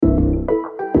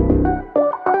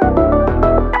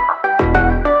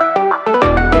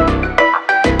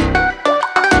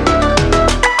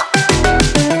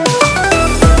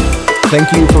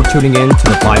Thank you for tuning in to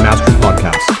the Time Mastery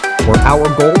Podcast, where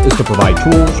our goal is to provide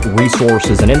tools,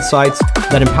 resources, and insights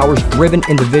that empowers driven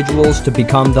individuals to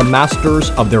become the masters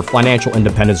of their financial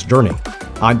independence journey.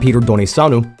 I'm Peter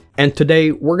Donisanu, and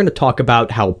today we're going to talk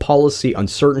about how policy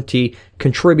uncertainty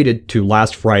contributed to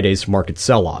last Friday's market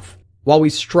sell-off. While we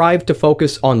strive to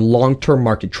focus on long-term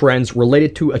market trends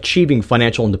related to achieving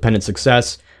financial independence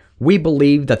success, we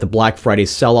believe that the Black Friday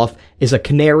sell-off is a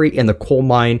canary in the coal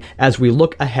mine as we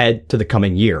look ahead to the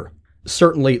coming year.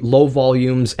 Certainly, low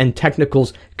volumes and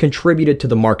technicals contributed to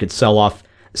the market sell-off.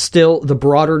 Still, the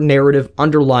broader narrative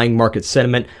underlying market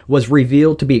sentiment was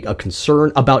revealed to be a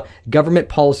concern about government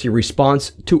policy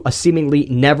response to a seemingly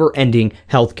never-ending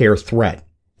healthcare threat.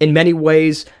 In many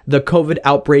ways, the COVID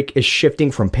outbreak is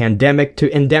shifting from pandemic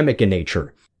to endemic in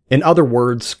nature. In other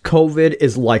words, COVID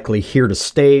is likely here to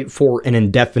stay for an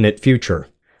indefinite future.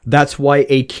 That's why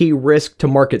a key risk to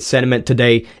market sentiment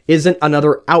today isn't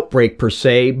another outbreak per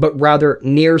se, but rather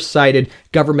nearsighted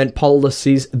government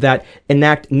policies that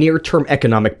enact near-term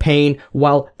economic pain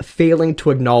while failing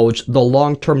to acknowledge the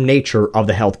long-term nature of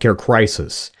the healthcare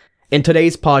crisis. In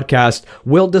today's podcast,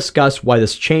 we'll discuss why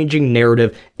this changing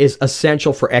narrative is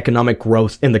essential for economic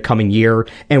growth in the coming year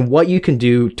and what you can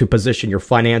do to position your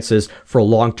finances for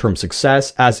long-term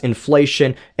success as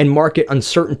inflation and market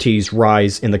uncertainties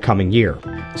rise in the coming year.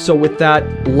 So with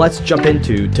that, let's jump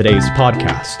into today's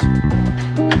podcast.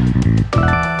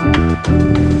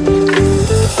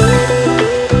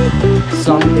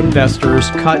 Some investors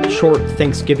cut short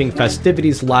Thanksgiving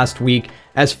festivities last week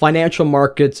as financial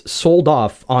markets sold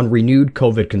off on renewed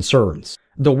COVID concerns.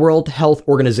 The World Health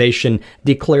Organization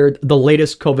declared the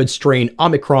latest COVID strain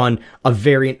Omicron a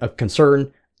variant of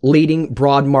concern, leading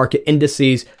broad market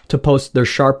indices to post their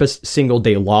sharpest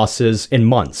single-day losses in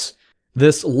months.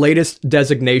 This latest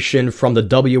designation from the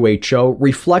WHO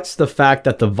reflects the fact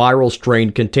that the viral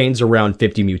strain contains around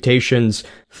 50 mutations,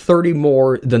 30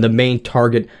 more than the main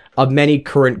target of many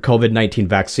current COVID-19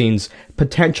 vaccines,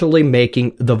 potentially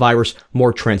making the virus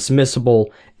more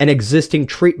transmissible and existing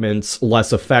treatments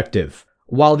less effective.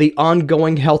 While the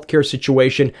ongoing healthcare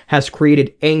situation has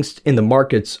created angst in the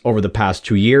markets over the past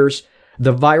 2 years,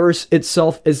 the virus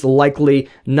itself is likely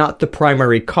not the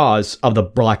primary cause of the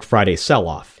Black Friday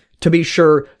sell-off. To be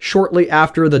sure, shortly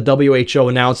after the WHO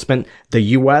announcement, the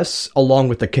US, along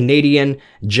with the Canadian,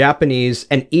 Japanese,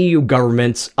 and EU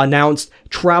governments announced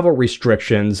travel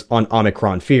restrictions on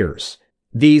Omicron fears.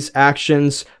 These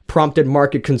actions prompted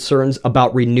market concerns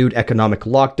about renewed economic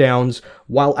lockdowns,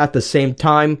 while at the same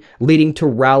time leading to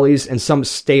rallies in some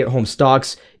stay-at-home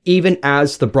stocks, even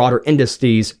as the broader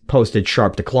indices posted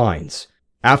sharp declines.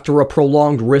 After a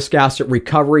prolonged risk asset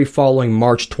recovery following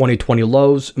March 2020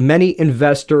 lows, many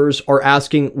investors are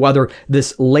asking whether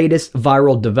this latest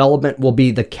viral development will be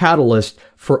the catalyst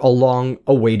for a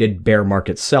long-awaited bear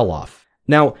market sell-off.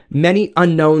 Now, many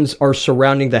unknowns are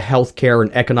surrounding the healthcare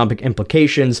and economic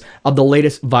implications of the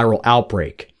latest viral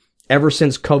outbreak. Ever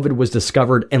since COVID was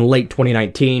discovered in late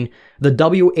 2019, the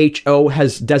WHO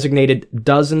has designated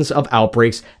dozens of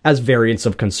outbreaks as variants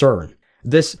of concern.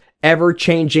 This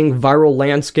ever-changing viral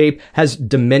landscape has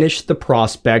diminished the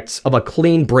prospects of a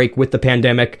clean break with the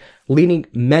pandemic, leading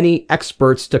many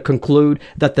experts to conclude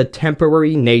that the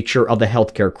temporary nature of the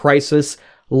healthcare crisis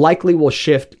likely will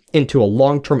shift into a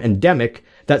long-term endemic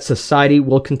that society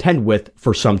will contend with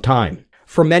for some time.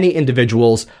 For many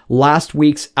individuals, last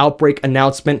week's outbreak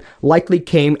announcement likely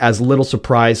came as little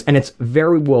surprise, and it's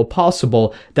very well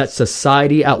possible that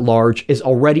society at large is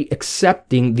already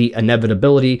accepting the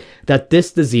inevitability that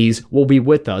this disease will be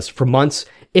with us for months,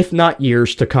 if not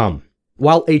years to come.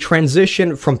 While a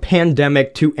transition from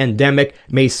pandemic to endemic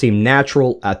may seem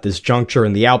natural at this juncture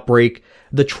in the outbreak,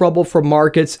 the trouble for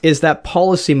markets is that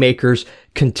policymakers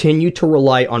continue to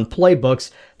rely on playbooks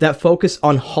that focus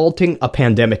on halting a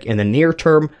pandemic in the near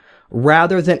term,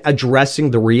 rather than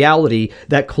addressing the reality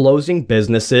that closing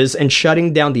businesses and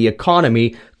shutting down the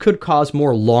economy could cause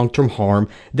more long-term harm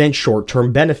than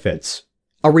short-term benefits.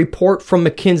 A report from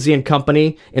McKinsey &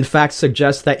 Company, in fact,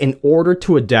 suggests that in order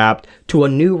to adapt to a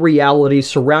new reality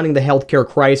surrounding the healthcare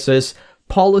crisis,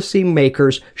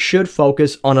 policymakers should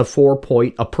focus on a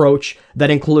 4-point approach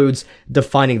that includes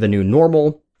defining the new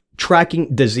normal,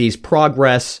 tracking disease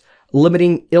progress,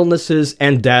 limiting illnesses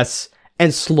and deaths,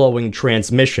 and slowing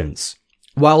transmissions.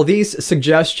 While these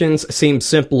suggestions seem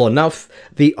simple enough,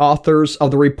 the authors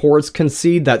of the reports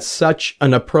concede that such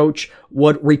an approach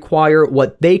would require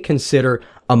what they consider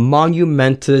a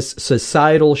monumentous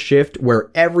societal shift where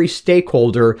every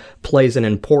stakeholder plays an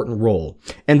important role.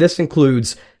 And this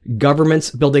includes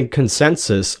governments building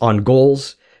consensus on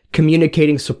goals,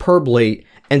 communicating superbly,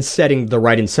 and setting the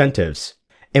right incentives.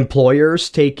 Employers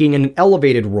taking an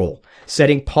elevated role,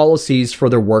 setting policies for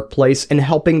their workplace and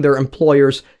helping their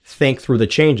employers think through the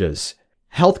changes.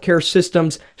 Healthcare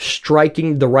systems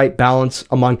striking the right balance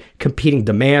among competing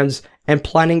demands and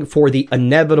planning for the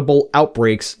inevitable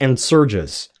outbreaks and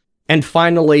surges. And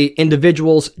finally,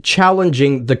 individuals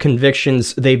challenging the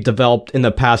convictions they've developed in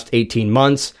the past 18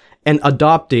 months and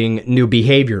adopting new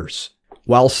behaviors.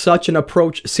 While such an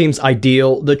approach seems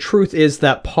ideal, the truth is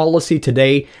that policy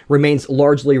today remains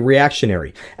largely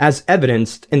reactionary, as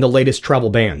evidenced in the latest travel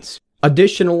bans.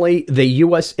 Additionally, the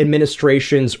U.S.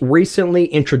 administration's recently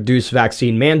introduced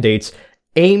vaccine mandates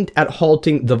aimed at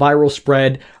halting the viral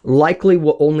spread likely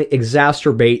will only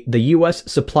exacerbate the U.S.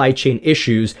 supply chain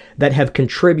issues that have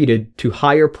contributed to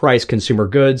higher priced consumer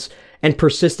goods and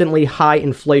persistently high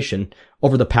inflation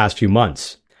over the past few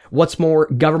months. What's more,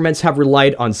 governments have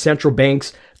relied on central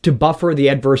banks to buffer the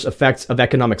adverse effects of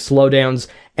economic slowdowns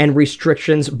and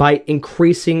restrictions by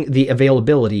increasing the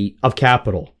availability of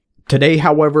capital. Today,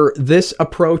 however, this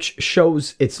approach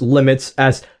shows its limits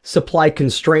as supply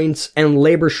constraints and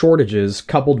labor shortages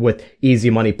coupled with easy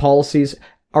money policies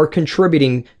are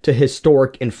contributing to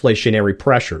historic inflationary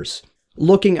pressures.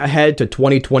 Looking ahead to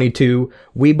 2022,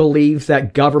 we believe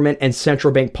that government and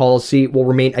central bank policy will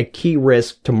remain a key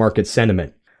risk to market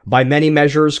sentiment. By many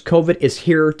measures, COVID is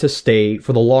here to stay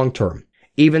for the long term.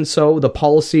 Even so, the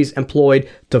policies employed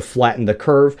to flatten the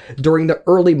curve during the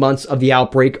early months of the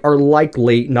outbreak are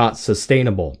likely not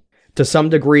sustainable. To some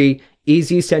degree,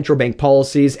 easy central bank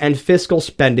policies and fiscal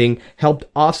spending helped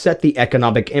offset the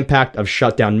economic impact of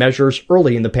shutdown measures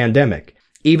early in the pandemic.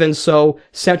 Even so,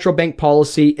 central bank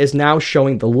policy is now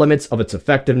showing the limits of its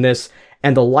effectiveness,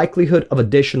 and the likelihood of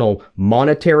additional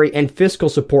monetary and fiscal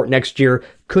support next year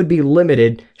could be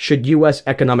limited should U.S.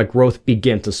 economic growth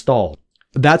begin to stall.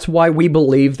 That's why we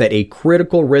believe that a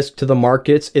critical risk to the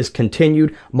markets is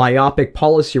continued myopic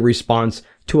policy response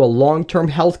to a long-term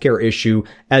healthcare issue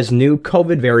as new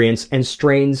COVID variants and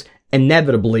strains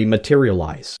inevitably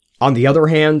materialize. On the other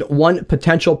hand, one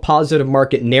potential positive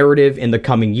market narrative in the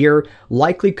coming year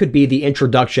likely could be the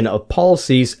introduction of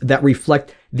policies that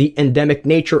reflect the endemic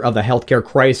nature of the healthcare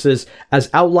crisis as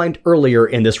outlined earlier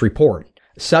in this report.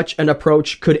 Such an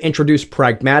approach could introduce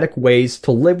pragmatic ways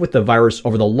to live with the virus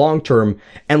over the long term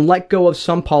and let go of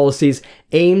some policies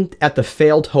aimed at the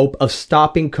failed hope of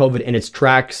stopping COVID in its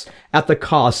tracks at the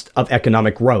cost of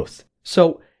economic growth.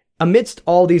 So, amidst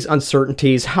all these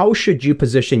uncertainties, how should you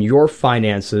position your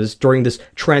finances during this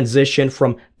transition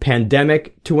from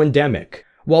pandemic to endemic?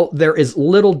 Well, there is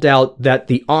little doubt that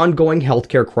the ongoing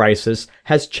healthcare crisis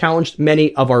has challenged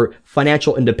many of our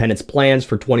financial independence plans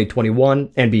for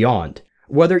 2021 and beyond.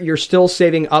 Whether you're still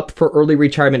saving up for early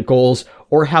retirement goals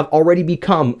or have already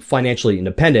become financially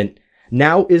independent,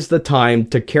 now is the time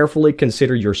to carefully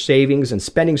consider your savings and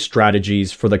spending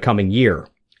strategies for the coming year.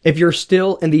 If you're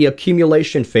still in the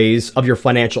accumulation phase of your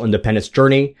financial independence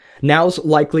journey, now's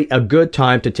likely a good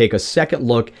time to take a second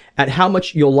look at how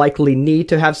much you'll likely need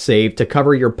to have saved to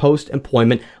cover your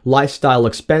post-employment lifestyle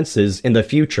expenses in the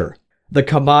future. The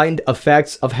combined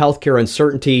effects of healthcare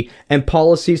uncertainty and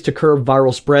policies to curb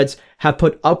viral spreads have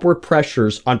put upward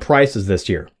pressures on prices this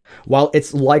year. While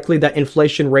it's likely that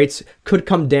inflation rates could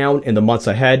come down in the months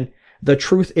ahead, the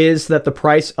truth is that the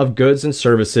price of goods and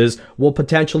services will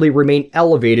potentially remain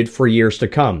elevated for years to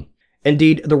come.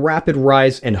 Indeed, the rapid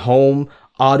rise in home,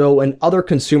 auto, and other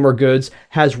consumer goods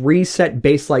has reset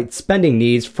baseline spending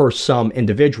needs for some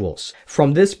individuals.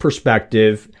 From this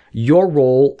perspective, your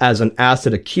role as an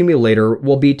asset accumulator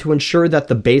will be to ensure that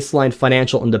the baseline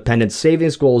financial independence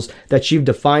savings goals that you've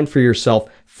defined for yourself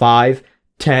 5,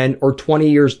 10, or 20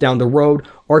 years down the road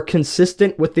are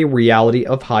consistent with the reality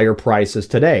of higher prices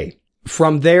today.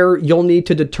 From there, you'll need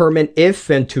to determine if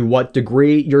and to what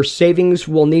degree your savings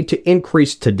will need to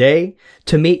increase today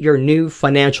to meet your new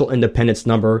financial independence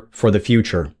number for the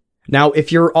future. Now,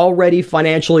 if you're already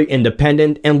financially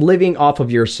independent and living off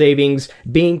of your savings,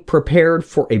 being prepared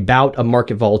for a bout of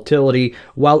market volatility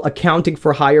while accounting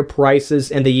for higher prices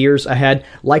in the years ahead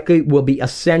likely will be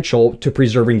essential to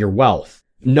preserving your wealth.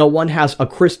 No one has a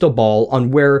crystal ball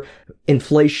on where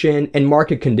inflation and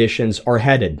market conditions are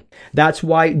headed. That's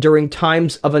why during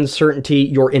times of uncertainty,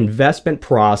 your investment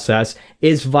process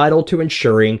is vital to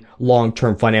ensuring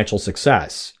long-term financial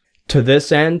success. To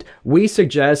this end, we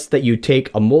suggest that you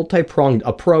take a multi-pronged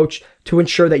approach to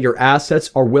ensure that your assets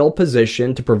are well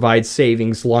positioned to provide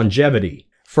savings longevity.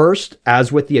 First,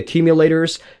 as with the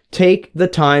accumulators, take the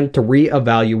time to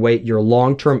reevaluate your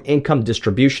long-term income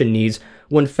distribution needs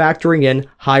when factoring in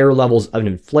higher levels of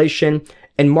inflation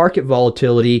and market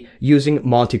volatility using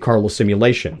Monte Carlo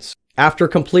simulations. After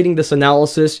completing this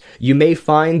analysis, you may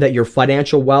find that your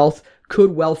financial wealth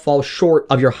could well fall short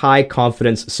of your high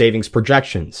confidence savings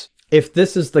projections. If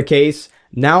this is the case,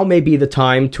 now may be the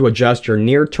time to adjust your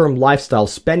near-term lifestyle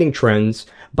spending trends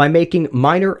by making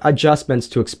minor adjustments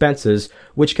to expenses,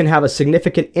 which can have a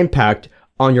significant impact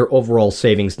on your overall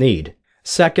savings need.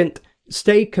 Second,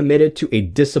 stay committed to a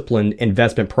disciplined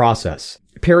investment process.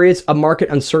 Periods of market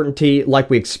uncertainty like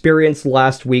we experienced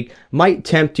last week might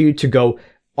tempt you to go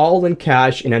all in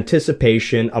cash in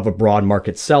anticipation of a broad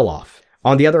market sell-off.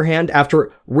 On the other hand,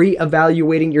 after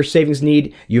re-evaluating your savings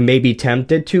need, you may be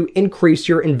tempted to increase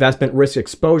your investment risk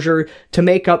exposure to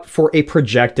make up for a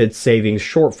projected savings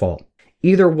shortfall.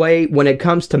 Either way, when it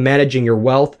comes to managing your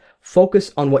wealth,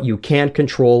 focus on what you can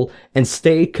control and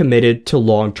stay committed to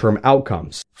long-term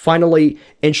outcomes. Finally,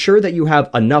 ensure that you have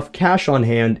enough cash on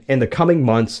hand in the coming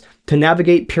months to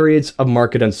navigate periods of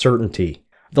market uncertainty.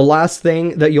 The last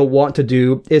thing that you'll want to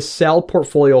do is sell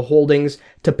portfolio holdings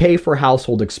to pay for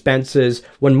household expenses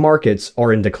when markets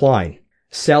are in decline.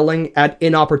 Selling at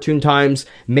inopportune times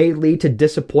may lead to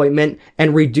disappointment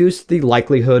and reduce the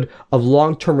likelihood of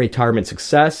long-term retirement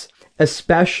success,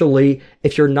 especially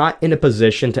if you're not in a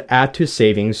position to add to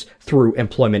savings through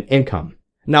employment income.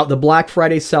 Now, the Black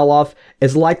Friday sell-off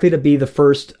is likely to be the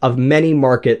first of many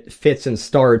market fits and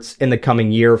starts in the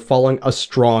coming year following a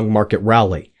strong market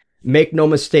rally. Make no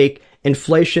mistake,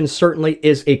 inflation certainly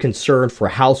is a concern for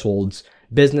households,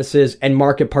 businesses, and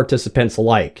market participants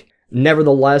alike.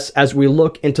 Nevertheless, as we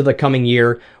look into the coming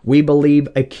year, we believe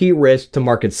a key risk to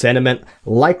market sentiment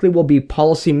likely will be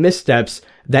policy missteps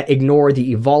that ignore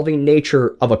the evolving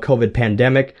nature of a COVID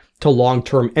pandemic to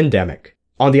long-term endemic.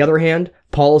 On the other hand,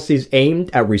 policies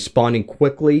aimed at responding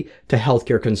quickly to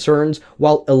healthcare concerns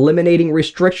while eliminating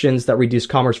restrictions that reduce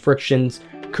commerce frictions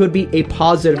could be a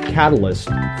positive catalyst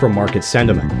for market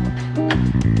sentiment.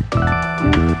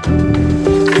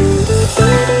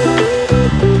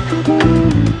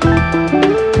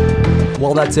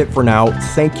 Well, that's it for now.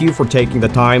 Thank you for taking the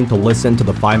time to listen to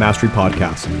the FI Mastery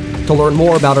podcast. To learn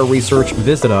more about our research,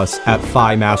 visit us at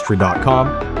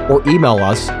fimastery.com or email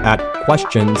us at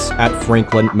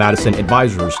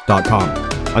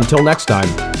questions@franklinmadisonadvisors.com. Until next time,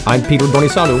 I'm Peter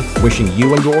Donisanu, wishing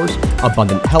you and yours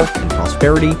abundant health and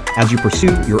prosperity as you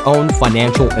pursue your own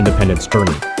financial independence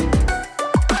journey.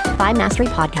 FI Mastery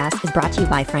Podcast is brought to you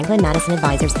by Franklin Madison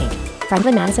Advisors, Inc.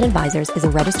 Franklin Madison Advisors is a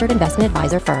registered investment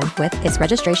advisor firm with its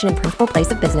registration and principal place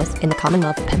of business in the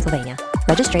Commonwealth of Pennsylvania.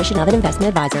 Registration of an investment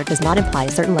advisor does not imply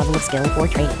a certain level of skill or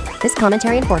training. This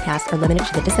commentary and forecasts are limited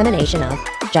to the dissemination of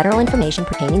general information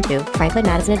pertaining to Franklin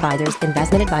Madison Advisors'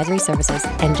 investment advisory services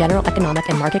and general economic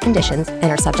and market conditions and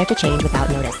are subject to change without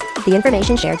notice. The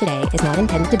information shared today is not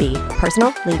intended to be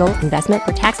personal, legal, investment,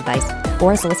 or tax advice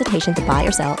or a solicitation to buy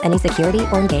or sell any security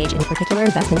or engage in a particular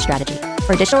investment strategy.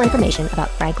 For additional information about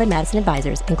Franklin Madison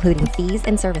Advisors, including fees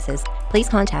and services, please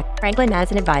contact Franklin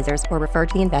Madison Advisors or refer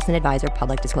to the Investment Advisor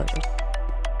Public Disclosures.